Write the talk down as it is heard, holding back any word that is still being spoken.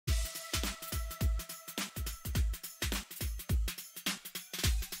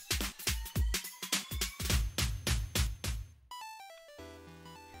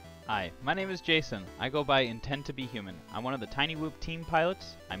Hi, my name is Jason. I go by Intend to be Human. I'm one of the Tinywhoop team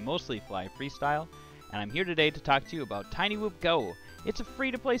pilots. I mostly fly freestyle, and I'm here today to talk to you about Tinywhoop GO. It's a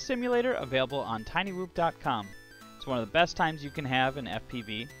free-to-play simulator available on tinywhoop.com. It's one of the best times you can have in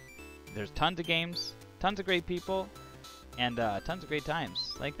FPV. There's tons of games, tons of great people, and tons of great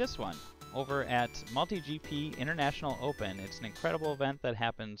times, like this one, over at Multi-GP International Open. It's an incredible event that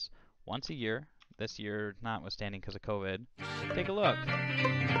happens once a year. This year, notwithstanding because of COVID. Take a look.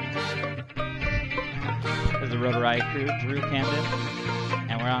 This is the Rotorite crew, Drew Camden,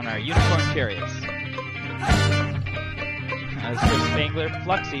 and we're on our unicorn chariots. This is Chris Spangler,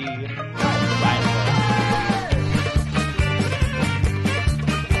 Fluxy,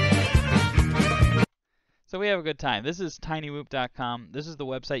 Ryan. So we have a good time. This is tinywhoop.com. This is the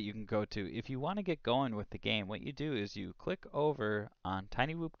website you can go to. If you want to get going with the game, what you do is you click over on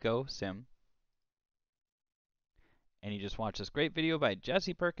Tinywhoop GO Sim, and you just watch this great video by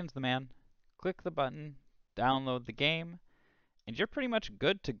Jesse Perkins, the man. Click the button, download the game, and you're pretty much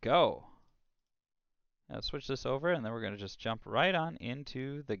good to go. Now switch this over, and then we're going to just jump right on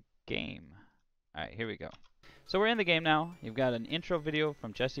into the game. Alright, here we go. So we're in the game now. You've got an intro video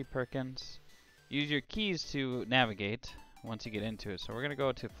from Jesse Perkins. Use your keys to navigate once you get into it. So we're going to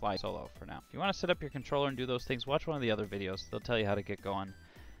go to Fly Solo for now. If you want to set up your controller and do those things, watch one of the other videos. They'll tell you how to get going.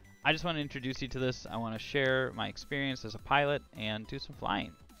 I just want to introduce you to this. I want to share my experience as a pilot and do some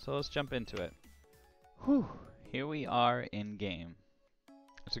flying. So let's jump into it. Whew, here we are in game.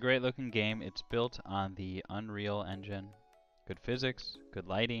 It's a great looking game. It's built on the Unreal Engine. Good physics, good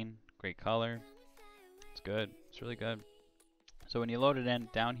lighting, great color. It's good. It's really good. So when you load it in,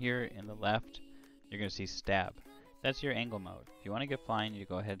 down here in the left, you're going to see stab. That's your angle mode. If you want to get flying, you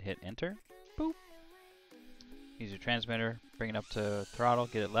go ahead and hit enter. Boop. Use your transmitter, bring it up to throttle,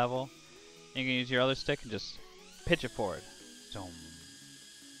 get it level. You can use your other stick and just pitch it forward. Zoom.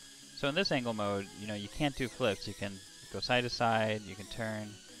 So in this angle mode, you know, you can't do flips. You can go side to side, you can turn.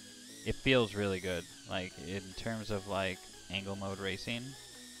 It feels really good, like in terms of like angle mode racing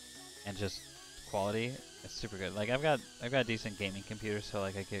and just quality. It's super good. Like I've got a decent gaming computer, so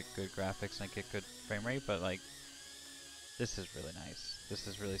like I get good graphics and I get good frame rate, but like this is really nice. This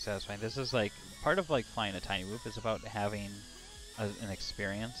is really satisfying. This is like part of like flying a Tinywhoop is about having an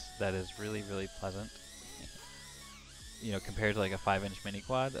experience that is really, really pleasant. You know, compared to like a 5-inch mini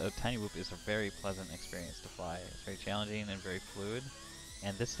quad, a Tinywhoop is a very pleasant experience to fly. It's very challenging and very fluid,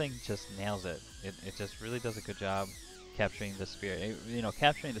 and this thing just nails it. It just really does a good job capturing the spirit. You know,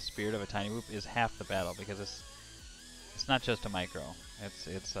 capturing the spirit of a Tinywhoop is half the battle because it's not just a micro.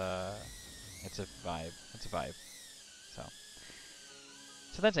 It's a vibe. It's a vibe.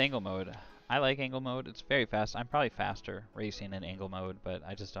 So that's angle mode. I like angle mode. It's very fast. I'm probably faster racing in angle mode, but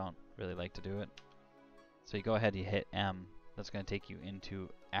I just don't really like to do it. So you go ahead, you hit M. That's going to take you into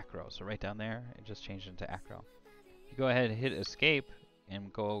acro. So right down there, it just changed into acro. You go ahead and hit escape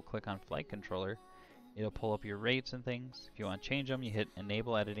and go click on flight controller. It'll pull up your rates and things. If you want to change them, you hit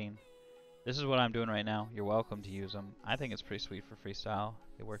enable editing. This is what I'm doing right now. You're welcome to use them. I think it's pretty sweet for freestyle.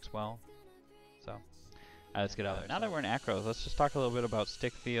 It works well. So let's get out there. Now that we're in acros, let's just talk a little bit about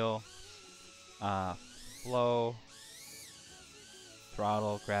stick feel, flow,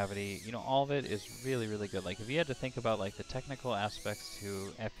 throttle, gravity. You know, all of it is really, really good. Like if you had to think about like the technical aspects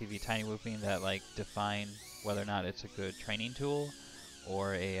to FPV tinywhooping that like define whether or not it's a good training tool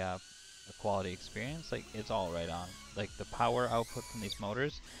or a quality experience, like it's all right on. Like the power output from these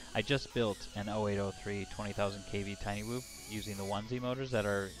motors, I just built an 0803 20,000 kV Tinywhoop using the onesie motors that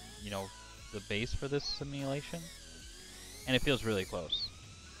are, you know, the base for this simulation, and it feels really close.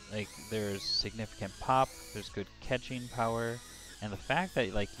 Like there's significant pop, there's good catching power, and the fact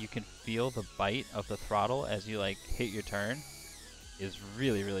that like you can feel the bite of the throttle as you like hit your turn is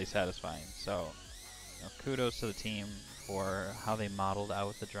really, really satisfying. So you know, kudos to the team for how they modeled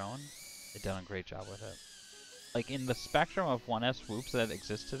out the drone. They've done a great job with it. Like in the spectrum of 1S whoops that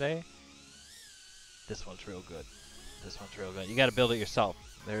exist today, this one's real good. This one's real good. You got to build it yourself.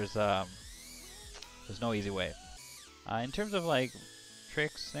 There's no easy way. In terms of like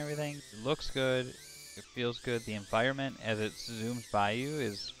tricks and everything, it looks good, it feels good. The environment as it zooms by you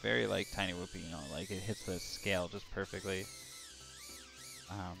is very like Tinywhoopy, you know, like it hits the scale just perfectly.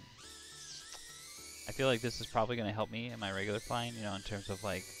 I feel like this is probably going to help me in my regular flying, you know, in terms of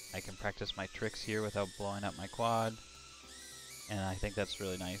like I can practice my tricks here without blowing up my quad, and I think that's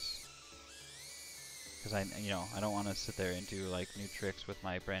really nice. Because I don't want to sit there and do like new tricks with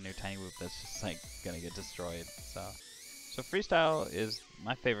my brand new Tinywhoop that's just like gonna get destroyed. So freestyle is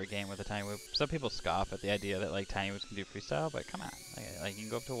my favorite game with a Tinywhoop. Some people scoff at the idea that like Tinywhoops can do freestyle, but come on, like you can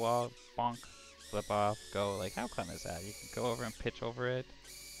go up to a wall, bonk, flip off, go. Like how fun is that? You can go over and pitch over it,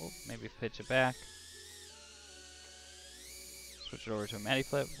 Oh, maybe pitch it back. Switch it over to a Matty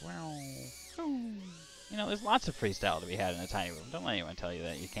flip. Wow. You know, there's lots of freestyle to be had in a Tinywhoop. Don't let anyone tell you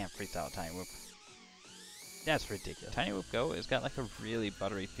that you can't freestyle a Tinywhoop. That's ridiculous. Tinywhoop GO has got like a really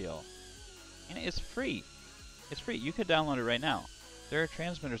buttery feel. And it's free. It's free. You could download it right now. There are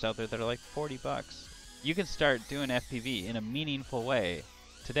transmitters out there that are like 40 bucks. You can start doing FPV in a meaningful way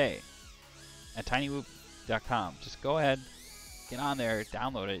today at tinywhoop.com. Just go ahead, get on there,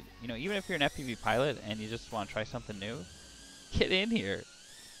 download it. You know, even if you're an FPV pilot and you just want to try something new, get in here.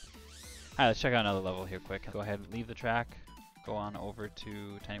 Alright, let's check out another level here quick. Go ahead, leave the track, go on over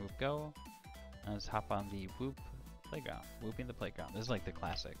to Tinywhoop GO, and let's hop on the Whoop playground. Whooping the playground. This is like the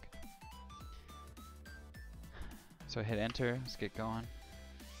classic. So hit enter, let's get going.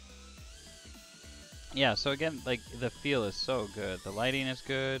 Yeah, so again, like the feel is so good. The lighting is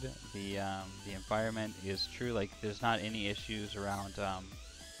good. The environment is true. Like there's not any issues around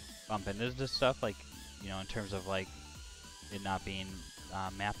bumping into this stuff. Like, you know, in terms of like it not being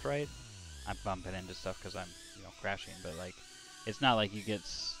mapped right. I'm bumping into stuff because I'm, you know, crashing. But like, it's not like you get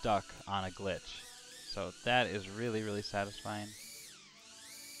stuck on a glitch. So that is really, really satisfying.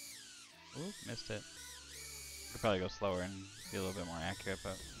 Ooh, missed it. Could probably go slower and be a little bit more accurate,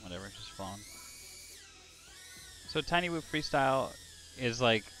 but whatever, just flown. So Tinywhoop Freestyle is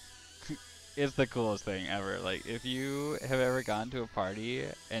like, is the coolest thing ever. Like, if you have ever gone to a party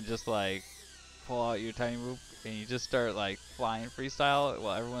and just like pull out your Tinywhoop and you just start like flying freestyle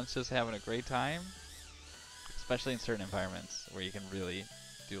while everyone's just having a great time, especially in certain environments where you can really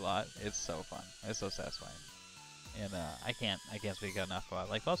do a lot, it's so fun. It's so satisfying. And I can't speak enough about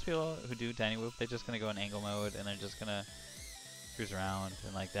it. Like most people who do Tinywhoop, they're just gonna go in angle mode and they're just gonna cruise around,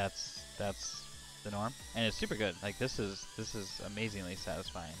 and like that's the norm. And it's super good. Like this is amazingly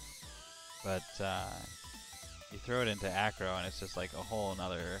satisfying. But you throw it into acro and it's just like a whole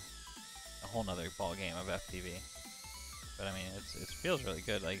nother ball game of FPV. But I mean, it feels really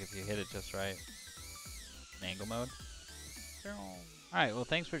good. Like if you hit it just right in angle mode. Alright, well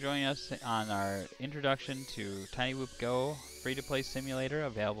thanks for joining us on our introduction to Tinywhoop GO, free-to-play simulator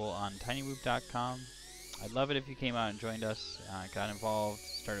available on tinywhoop.com. I'd love it if you came out and joined us, got involved,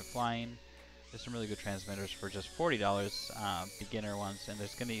 started flying. There's some really good transmitters for just $40, beginner ones, and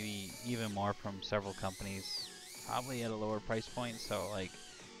there's going to be even more from several companies, probably at a lower price point. So like,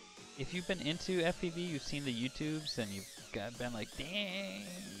 if you've been into FPV, you've seen the YouTubes, and you've been like, dang,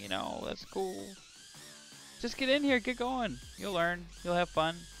 you know, that's cool. Just get in here, get going. You'll learn, you'll have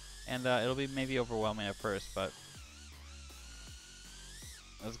fun, and it'll be maybe overwhelming at first, but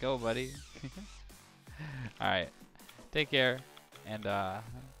let's go, buddy. Alright, take care, and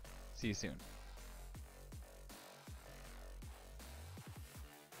see you soon.